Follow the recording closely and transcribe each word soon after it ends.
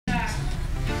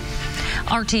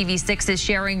RTV6 is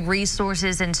sharing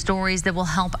resources and stories that will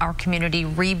help our community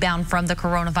rebound from the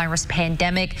coronavirus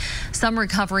pandemic. Some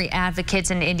recovery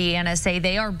advocates in Indiana say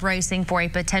they are bracing for a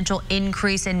potential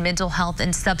increase in mental health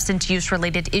and substance use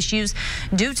related issues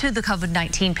due to the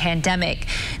COVID-19 pandemic.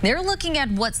 They're looking at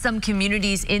what some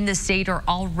communities in the state are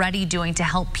already doing to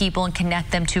help people and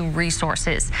connect them to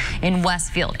resources. In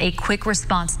Westfield, a quick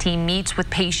response team meets with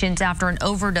patients after an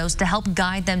overdose to help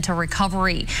guide them to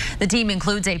recovery. The team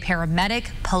includes a paramedic,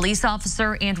 police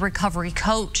officer, and recovery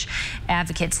coach.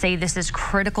 Advocates say this is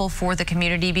critical for the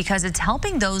community because it's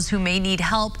helping those who may need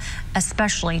help,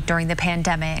 especially during the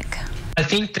pandemic. I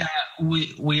think that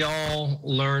we all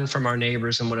learn from our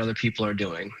neighbors and what other people are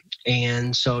doing.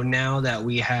 And so now that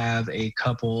we have a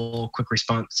couple quick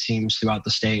response teams throughout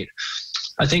the state,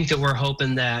 I think that we're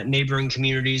hoping that neighboring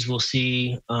communities will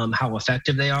see how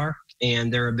effective they are,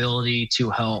 and their ability to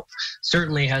help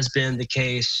certainly has been the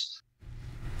case.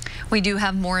 We do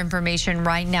have more information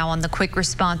right now on the quick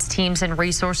response teams and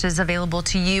resources available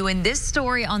to you in this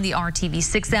story on the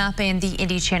RTV6 app and the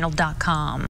IndyChannel.com.